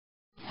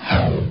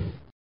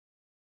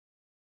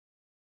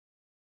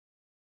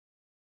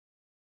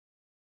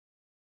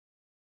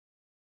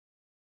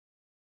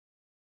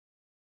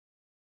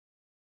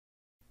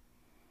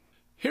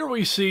Here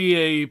we see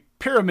a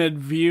pyramid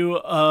view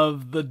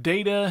of the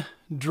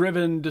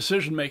data-driven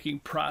decision-making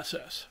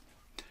process.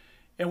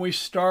 And we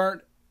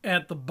start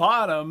at the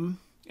bottom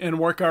and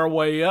work our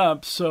way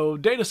up. So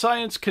data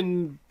science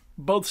can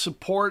both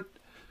support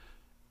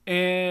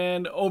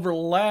and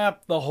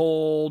overlap the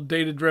whole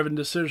data-driven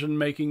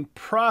decision-making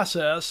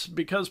process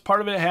because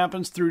part of it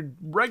happens through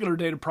regular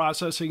data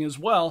processing as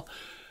well.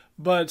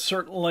 But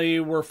certainly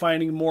we're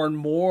finding more and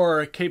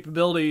more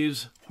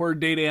capabilities where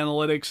data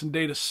analytics and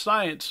data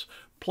science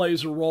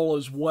plays a role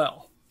as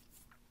well.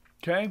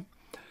 Okay,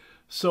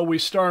 so we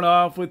start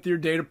off with your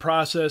data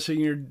processing,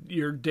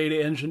 your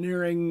data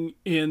engineering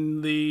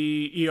in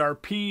the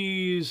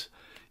ERPs.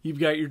 You've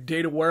got your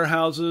data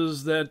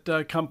warehouses that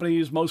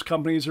most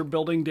companies are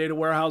building data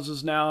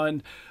warehouses now,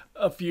 and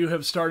a few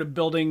have started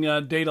building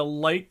data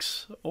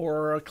lakes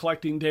or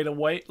collecting data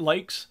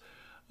lakes,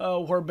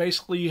 where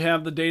basically you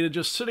have the data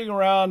just sitting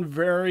around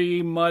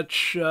very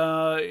much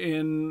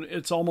in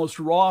its almost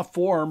raw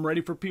form,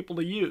 ready for people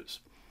to use.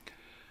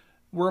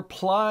 We're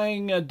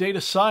applying data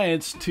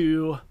science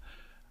to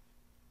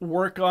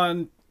work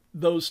on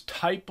those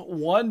type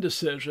 1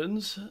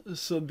 decisions.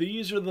 So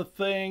these are the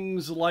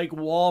things like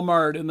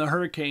Walmart and the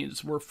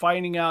hurricanes. We're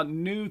finding out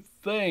new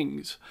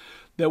things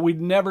that we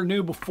never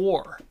knew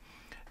before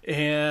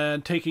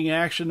and taking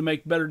action to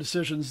make better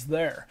decisions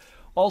there.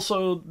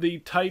 Also, the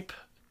type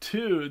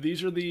 2,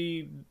 these are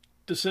the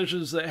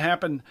decisions that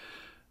happen,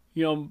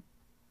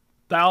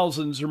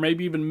 thousands or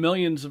maybe even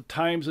millions of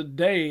times a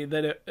day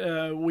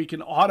that we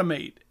can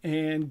automate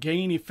and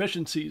gain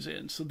efficiencies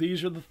in. So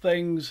these are the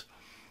things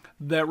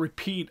that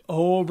repeat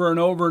over and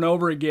over and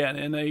over again,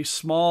 and a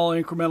small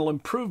incremental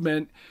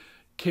improvement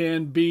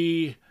can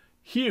be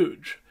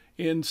huge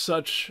in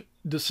such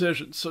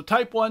decisions. So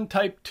type 1,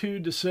 type 2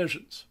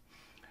 decisions.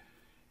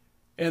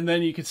 And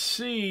then you can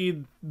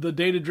see the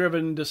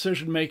data-driven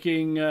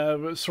decision-making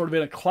sort of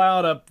in a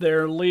cloud up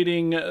there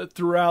leading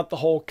throughout the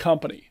whole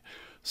company.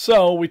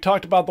 So we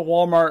talked about the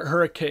Walmart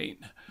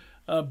hurricane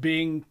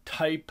being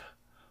type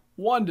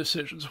 1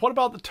 decisions. What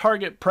about the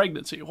Target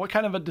pregnancy? What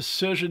kind of a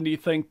decision do you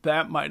think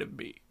that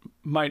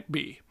might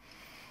be?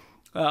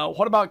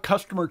 What about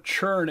customer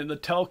churn in the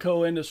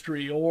telco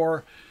industry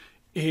or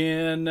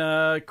in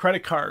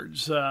credit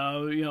cards?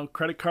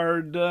 Credit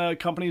card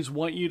companies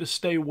want you to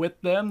stay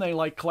with them. They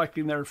like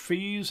collecting their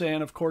fees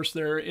and, of course,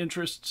 their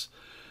interest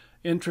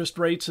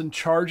rates and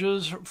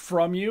charges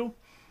from you,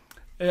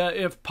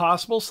 if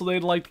possible. So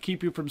they'd like to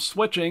keep you from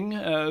switching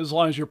as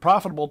long as you're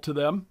profitable to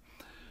them.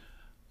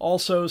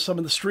 Also, some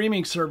of the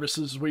streaming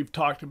services we've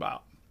talked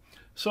about.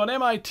 So an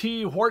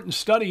MIT Wharton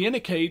study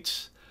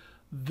indicates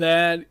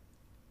that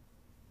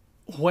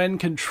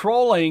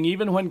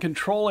even when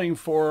controlling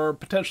for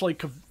potentially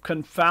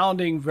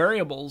confounding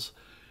variables,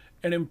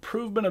 an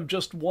improvement of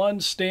just one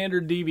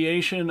standard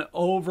deviation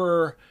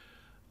over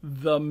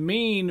the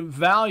mean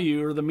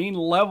value or the mean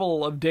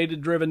level of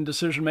data-driven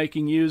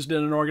decision-making used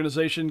in an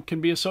organization can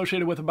be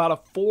associated with about a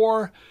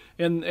 4,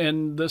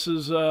 and this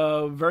is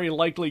a very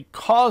likely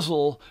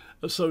causal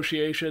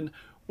association,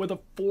 with a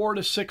 4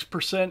 to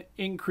 6%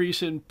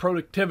 increase in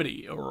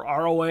productivity, or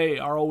ROA,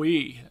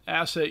 ROE,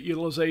 asset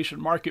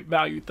utilization, market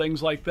value,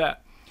 things like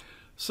that.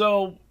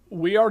 So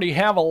we already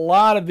have a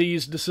lot of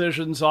these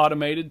decisions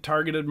automated: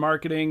 targeted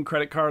marketing,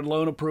 credit card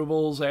loan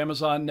approvals,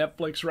 Amazon,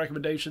 Netflix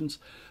recommendations,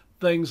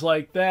 things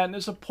like that. And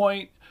it's a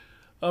point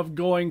of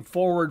going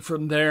forward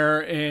from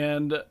there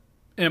and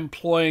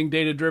employing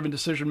data-driven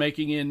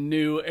decision-making in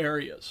new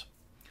areas.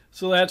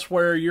 So that's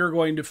where you're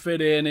going to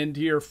fit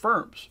into your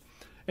firms.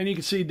 And you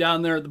can see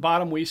down there at the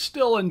bottom, we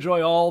still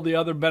enjoy all the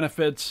other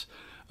benefits,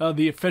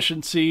 the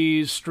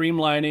efficiencies,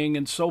 streamlining,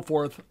 and so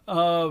forth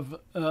of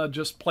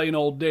just plain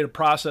old data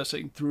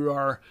processing through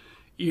our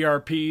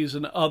ERPs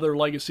and other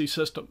legacy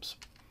systems.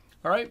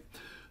 All right,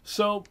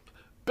 so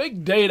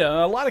big data.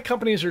 A lot of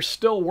companies are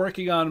still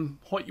working on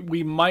what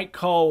we might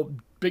call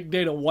big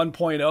data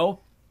 1.0.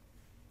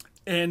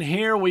 And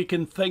here we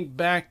can think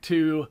back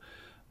to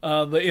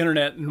the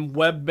internet and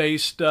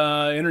web-based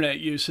internet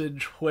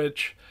usage,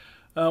 which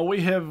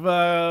we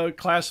have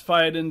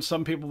classified, and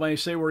some people may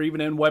say we're even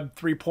in Web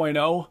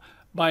 3.0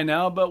 by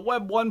now, but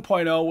Web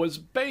 1.0 was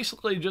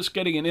basically just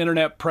getting an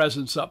internet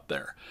presence up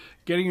there,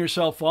 getting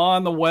yourself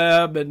on the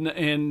web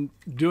and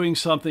doing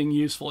something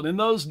useful. And in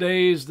those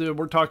days,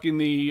 we're talking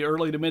the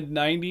early to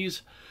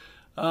mid-90s,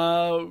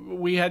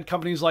 we had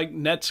companies like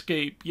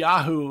Netscape,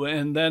 Yahoo,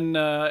 and then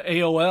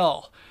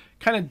AOL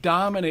kind of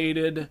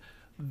dominated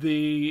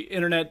the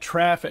internet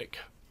traffic.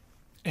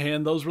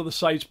 And those were the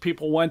sites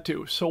people went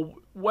to.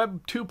 So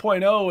Web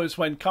 2.0 is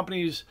when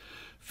companies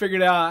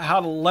figured out how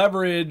to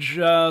leverage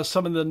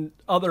some of the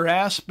other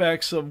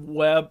aspects of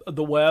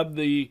the web,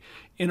 the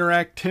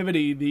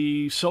interactivity,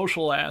 the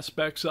social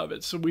aspects of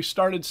it. So we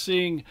started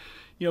seeing,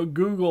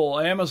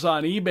 Google,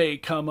 Amazon,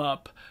 eBay come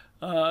up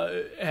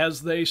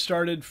as they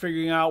started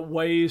figuring out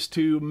ways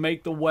to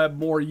make the web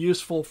more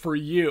useful for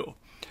you.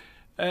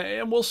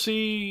 And we'll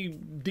see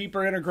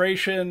deeper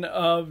integration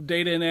of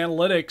data and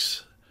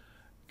analytics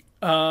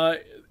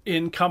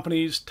in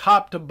companies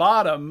top to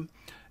bottom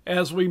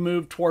as we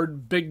move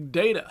toward Big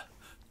Data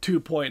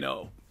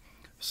 2.0.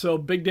 So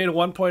Big Data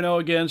 1.0,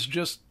 again, is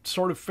just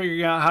sort of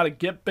figuring out how to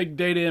get big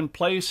data in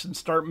place and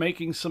start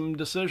making some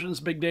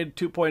decisions. Big Data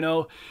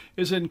 2.0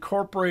 is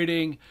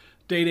incorporating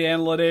data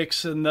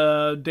analytics and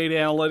the data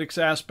analytics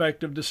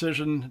aspect of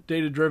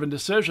data-driven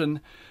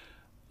decision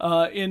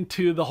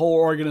into the whole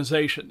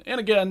organization. And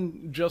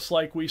again, just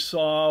like we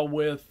saw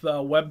with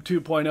Web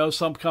 2.0,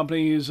 some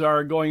companies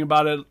are going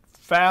about it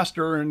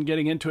faster and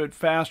getting into it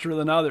faster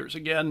than others.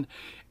 Again,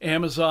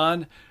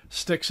 Amazon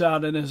sticks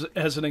out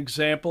as an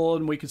example,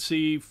 and we could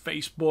see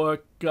Facebook,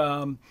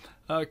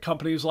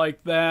 companies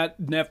like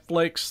that,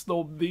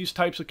 Netflix, these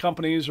types of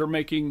companies are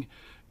making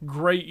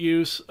great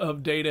use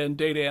of data and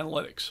data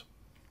analytics.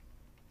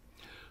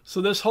 So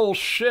this whole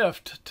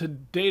shift to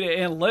data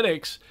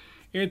analytics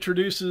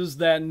introduces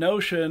that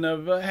notion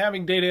of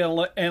having data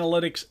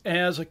analytics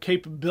as a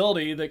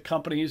capability that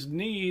companies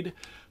need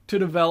to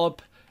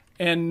develop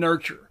and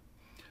nurture.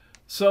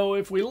 So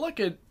if we look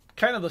at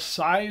kind of the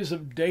size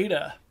of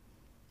data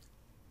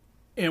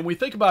and we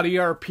think about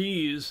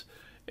ERPs,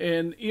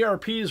 and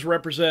ERPs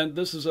represent,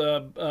 this is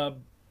a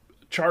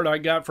chart I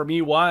got from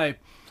EY,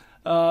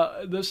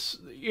 this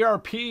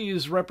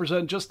ERPs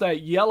represent just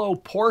that yellow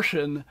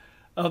portion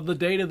of the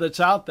data that's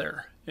out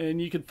there.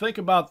 And you can think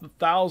about the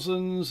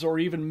thousands or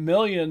even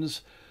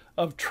millions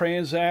of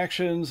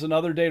transactions and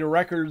other data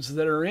records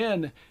that are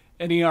in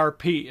an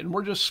ERP. And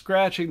we're just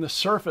scratching the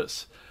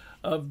surface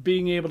of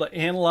being able to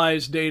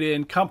analyze data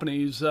in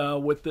companies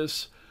with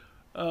this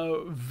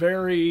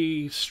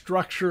very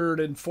structured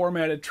and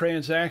formatted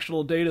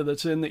transactional data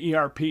that's in the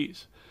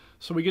ERPs.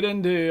 So we get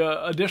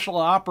into additional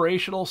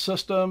operational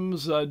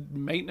systems,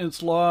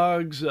 maintenance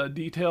logs,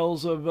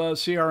 details of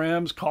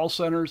CRMs, call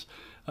centers,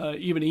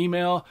 even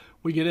email.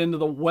 We get into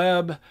the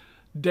web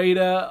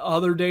data,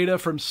 other data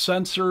from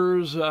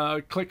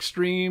sensors, click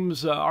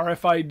streams,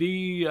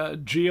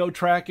 RFID,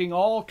 geo-tracking,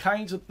 all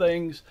kinds of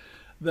things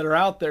that are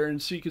out there.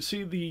 And so you can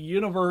see the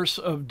universe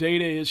of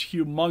data is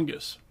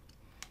humongous.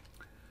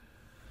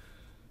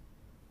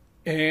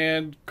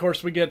 And of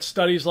course we get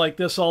studies like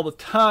this all the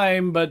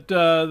time, but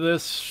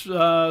this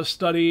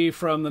study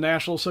from the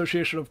National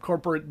Association of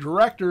Corporate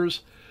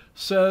Directors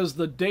says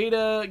the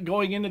data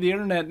going into the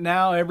internet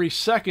now every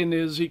second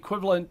is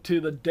equivalent to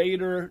the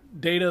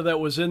data that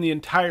was in the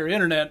entire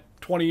internet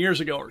 20 years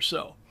ago or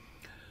so.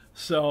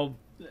 So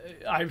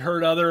I've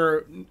heard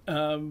other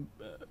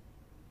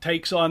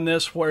takes on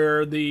this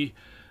where the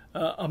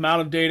amount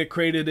of data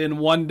created in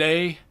one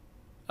day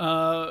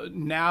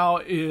now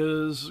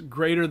is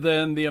greater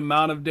than the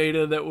amount of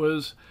data that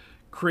was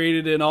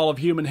created in all of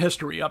human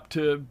history up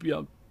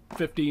to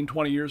 15,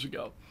 20 years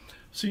ago.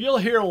 So you'll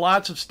hear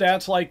lots of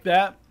stats like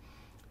that,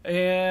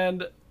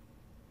 and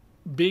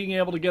being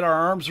able to get our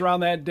arms around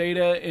that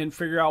data and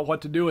figure out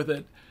what to do with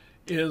it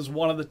is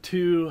one of the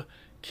two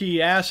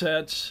key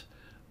assets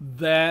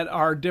that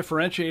are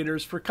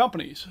differentiators for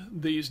companies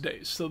these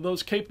days. So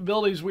those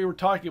capabilities we were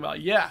talking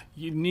about, yeah,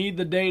 you need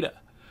the data.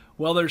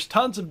 Well, there's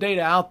tons of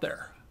data out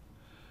there.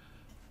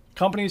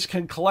 Companies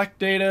can collect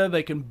data,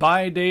 they can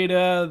buy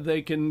data,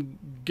 they can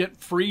get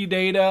free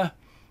data.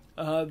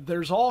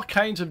 There's all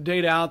kinds of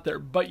data out there,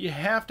 but you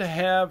have to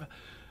have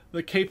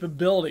the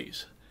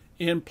capabilities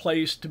in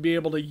place to be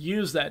able to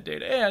use that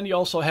data. And you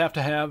also have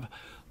to have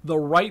the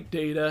right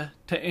data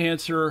to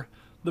answer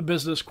the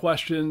business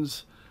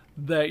questions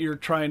that you're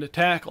trying to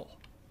tackle.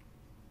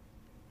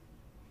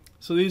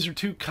 So these are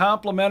two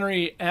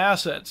complementary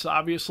assets.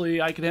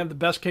 Obviously, I can have the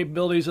best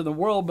capabilities in the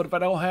world, but if I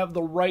don't have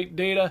the right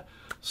data,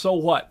 so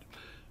what?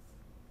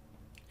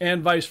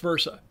 And vice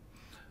versa.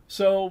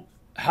 So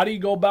how do you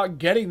go about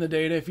getting the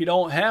data if you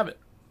don't have it?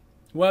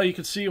 Well, you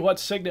can see what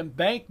Signet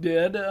Bank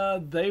did.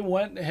 They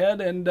went ahead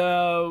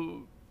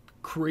and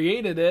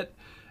created it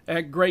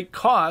at great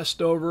cost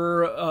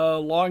over a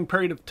long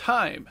period of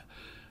time.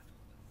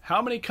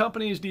 How many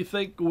companies do you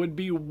think would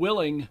be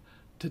willing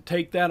to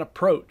take that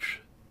approach?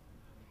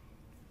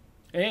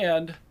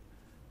 And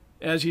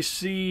as you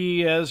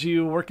see, as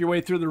you work your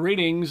way through the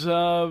readings,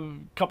 a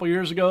couple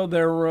years ago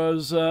there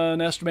was an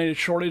estimated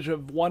shortage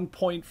of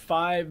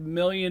 1.5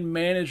 million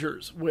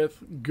managers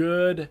with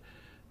good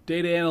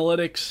data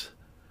analytics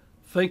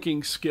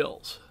thinking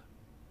skills.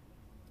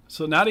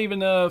 So not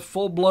even a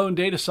full-blown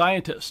data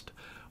scientist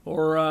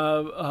or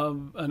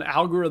an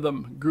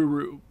algorithm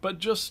guru, but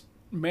just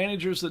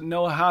managers that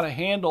know how to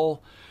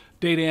handle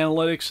data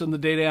analytics and the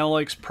data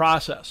analytics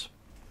process.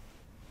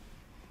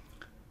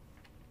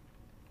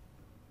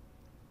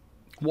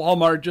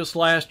 Walmart just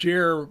last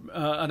year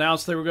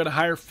announced they were going to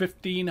hire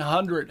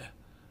 1,500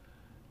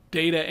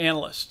 data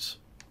analysts.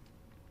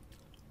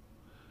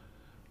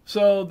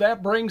 So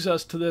that brings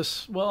us to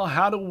this, well,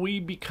 how do we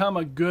become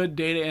a good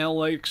data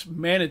analytics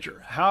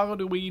manager? How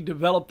do we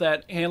develop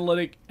that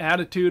analytic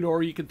attitude,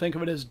 or you can think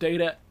of it as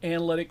data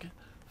analytic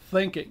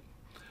thinking?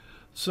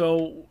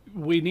 So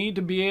we need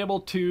to be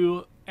able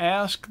to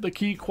ask the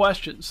key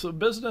questions. So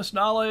business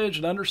knowledge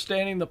and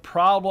understanding the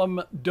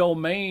problem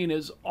domain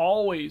is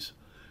always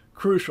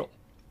crucial.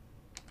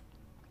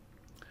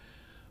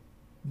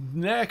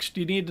 Next,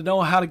 you need to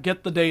know how to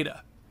get the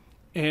data.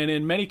 And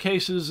in many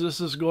cases, this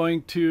is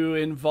going to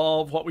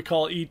involve what we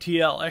call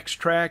ETL,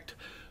 extract,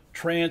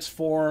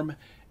 transform,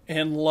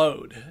 and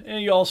load.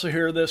 And you also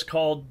hear this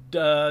called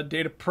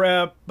data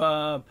prep,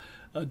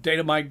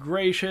 data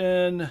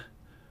migration,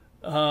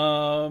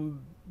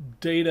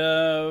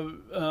 data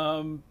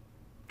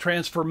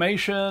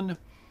transformation,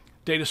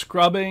 data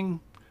scrubbing,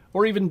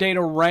 or even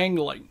data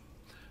wrangling.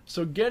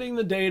 So getting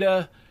the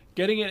data,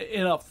 getting it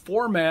in a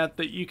format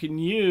that you can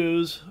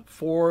use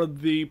for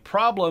the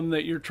problem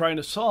that you're trying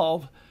to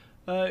solve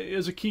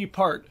is a key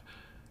part.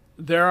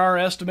 There are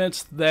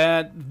estimates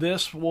that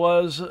this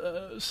was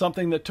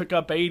something that took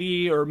up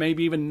 80 or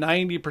maybe even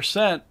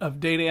 90% of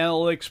data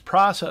analytics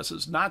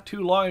processes not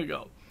too long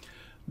ago.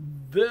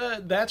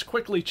 That's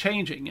quickly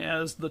changing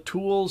as the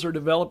tools are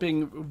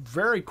developing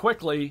very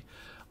quickly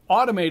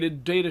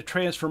automated data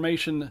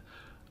transformation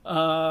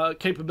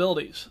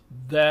capabilities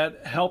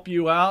that help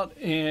you out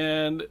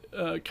and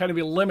kind of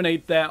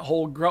eliminate that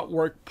whole grunt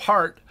work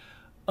part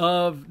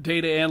of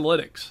data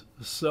analytics.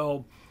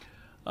 So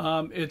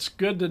it's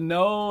good to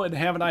know and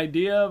have an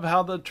idea of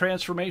how the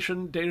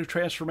data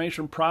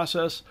transformation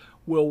process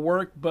will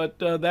work, but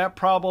that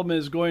problem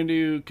is going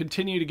to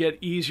continue to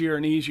get easier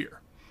and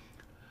easier.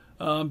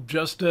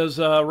 Just as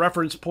a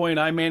reference point,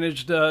 I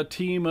managed a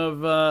team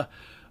of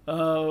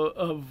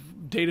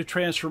data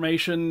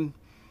transformation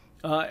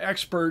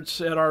experts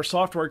at our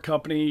software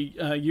company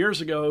years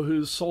ago,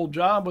 whose sole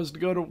job was to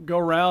go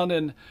around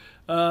and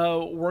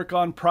work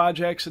on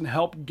projects and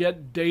help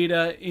get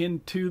data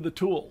into the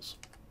tools.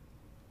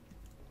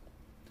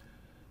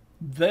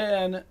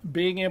 Then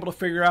being able to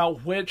figure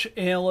out which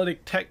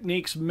analytic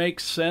techniques make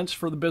sense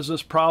for the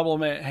business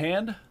problem at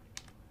hand,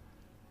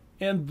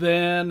 and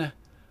then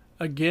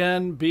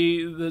again,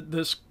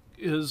 this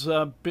is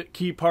a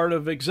key part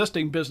of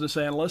existing business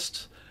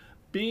analysts,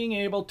 being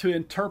able to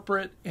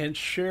interpret and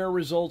share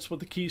results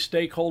with the key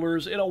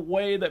stakeholders in a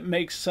way that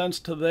makes sense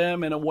to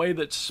them, in a way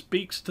that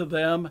speaks to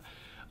them,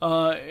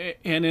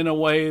 and in a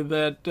way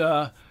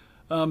that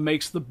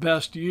makes the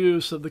best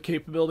use of the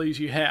capabilities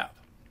you have.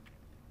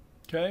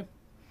 Okay?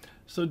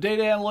 So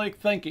data analytic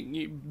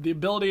thinking, the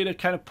ability to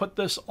kind of put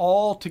this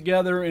all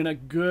together in a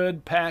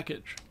good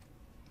package.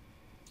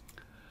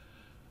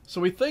 So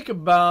we think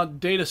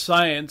about data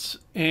science,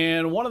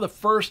 and one of the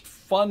first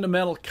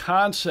fundamental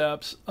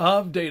concepts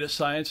of data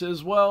science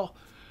is, well,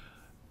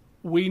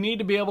 we need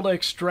to be able to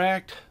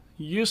extract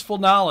useful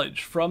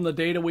knowledge from the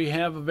data we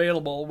have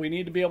available. We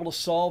need to be able to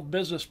solve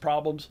business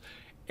problems,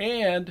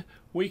 and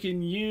we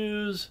can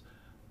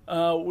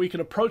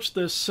approach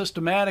this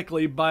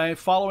systematically by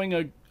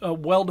following a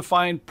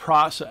well-defined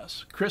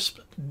process.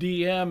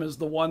 CRISP-DM is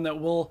the one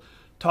that we'll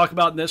talk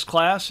about in this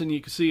class, and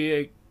you can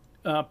see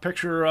a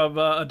picture of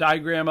a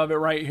diagram of it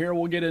right here.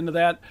 We'll get into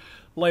that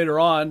later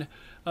on.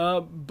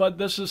 But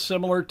this is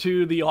similar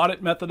to the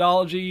audit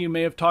methodology you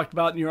may have talked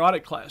about in your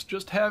audit class.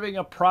 Just having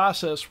a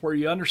process where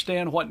you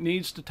understand what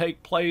needs to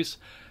take place,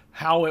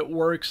 how it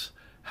works,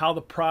 how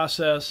the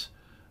process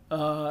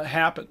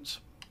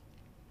happens.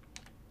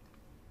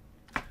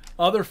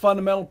 Other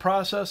fundamental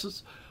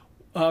concepts,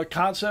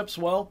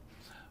 well,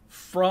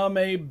 from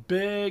a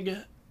big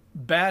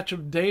batch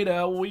of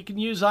data, we can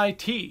use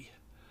IT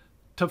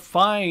to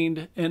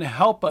find and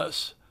help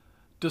us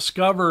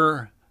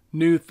discover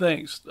new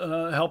things,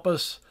 help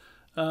us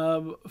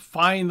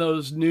find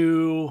those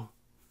new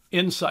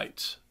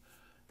insights.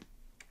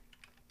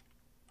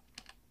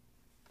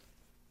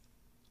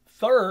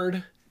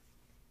 Third,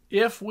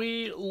 if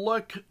we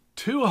look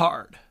too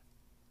hard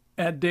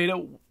at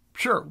data,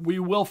 sure, we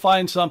will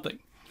find something.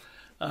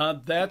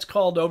 That's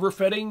called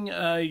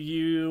overfitting.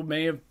 You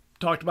may have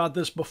talked about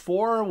this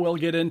before. We'll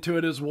get into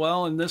it as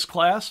well in this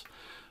class.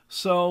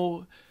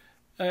 So,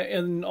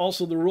 and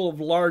also the rule of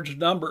large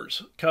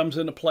numbers comes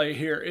into play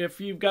here. If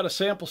you've got a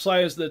sample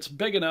size that's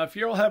big enough,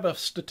 you'll have a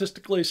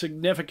statistically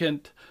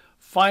significant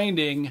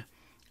finding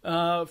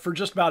for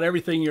just about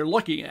everything you're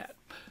looking at.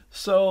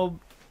 So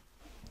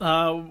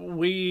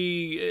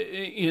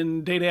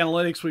in data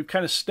analytics, we've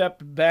kind of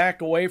stepped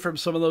back away from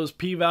some of those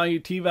p-value,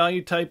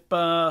 t-value type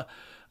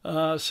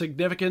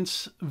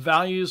significance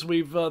values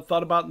we've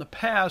thought about in the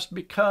past,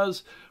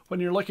 because when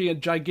you're looking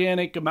at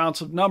gigantic amounts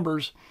of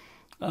numbers,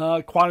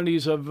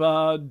 quantities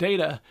of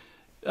data,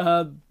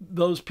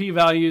 those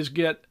p-values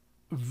get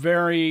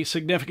very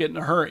significant in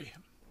a hurry.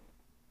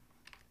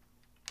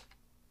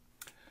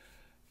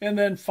 And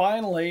then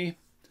finally,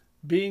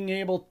 being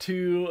able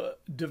to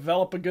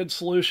develop a good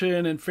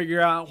solution and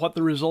figure out what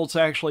the results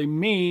actually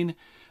mean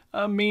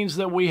means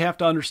that we have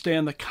to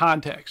understand the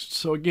context.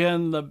 So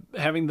again,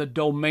 having the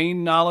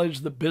domain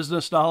knowledge, the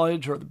business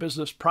knowledge, or the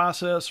business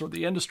process, or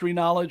the industry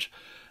knowledge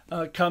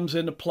comes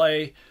into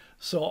play.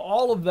 So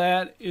all of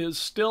that is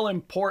still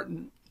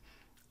important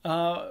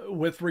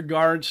with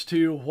regards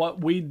to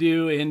what we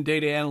do in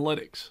data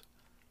analytics.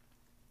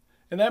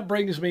 And that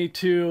brings me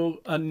to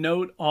a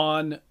note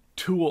on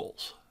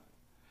tools.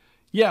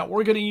 Yeah,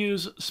 we're going to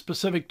use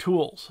specific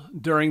tools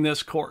during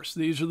this course.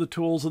 These are the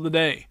tools of the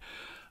day.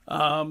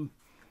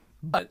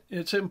 But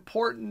it's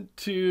important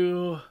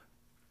to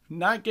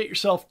not get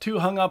yourself too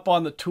hung up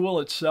on the tool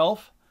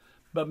itself,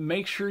 but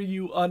make sure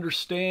you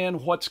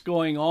understand what's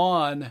going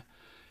on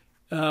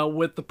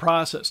with the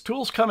process.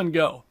 Tools come and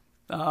go.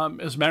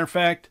 As a matter of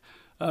fact,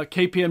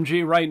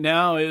 KPMG right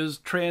now is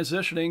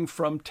transitioning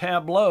from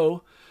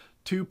Tableau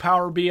to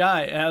Power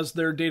BI as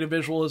their data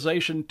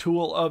visualization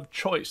tool of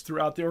choice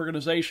throughout the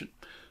organization.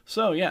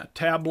 So yeah,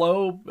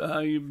 Tableau,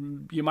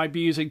 you might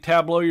be using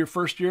Tableau your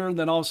first year, and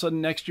then all of a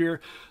sudden next year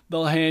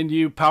they'll hand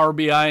you Power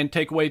BI and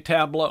take away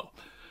Tableau.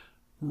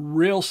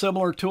 Real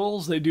similar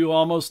tools. They do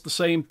almost the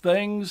same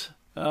things.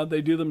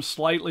 They do them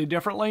slightly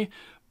differently,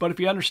 but if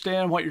you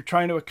understand what you're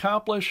trying to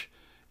accomplish,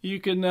 you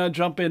can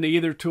jump into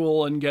either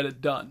tool and get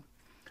it done.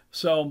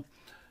 So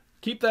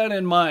keep that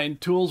in mind.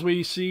 Tools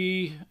we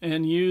see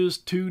and use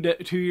 2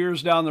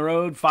 years down the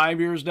road, 5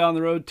 years down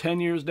the road,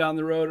 10 years down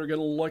the road are going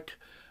to look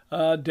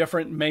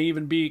different, may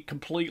even be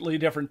completely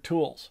different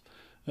tools.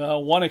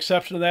 One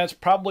exception to that's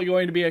probably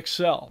going to be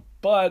Excel.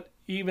 But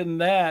even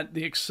that,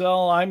 the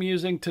Excel I'm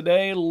using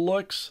today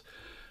looks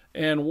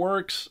and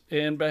works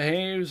and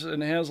behaves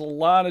and has a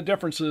lot of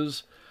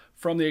differences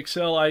from the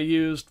Excel I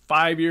used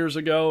 5 years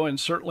ago and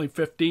certainly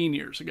 15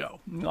 years ago.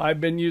 I've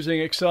been using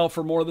Excel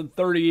for more than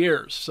 30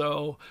 years,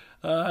 so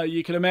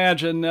you can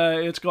imagine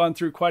it's gone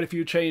through quite a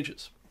few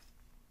changes.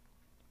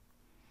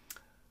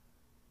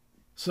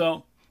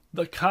 So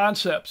the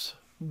concepts,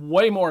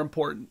 way more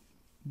important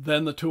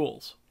than the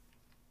tools.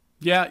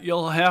 Yeah,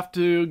 you'll have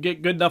to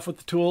get good enough with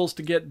the tools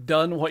to get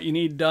done what you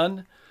need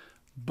done,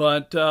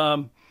 but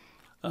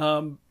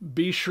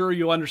be sure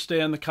you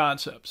understand the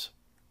concepts.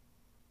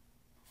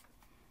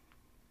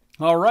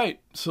 All right,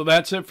 so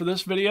that's it for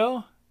this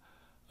video.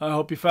 I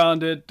hope you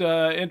found it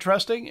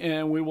interesting,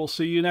 and we will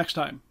see you next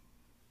time.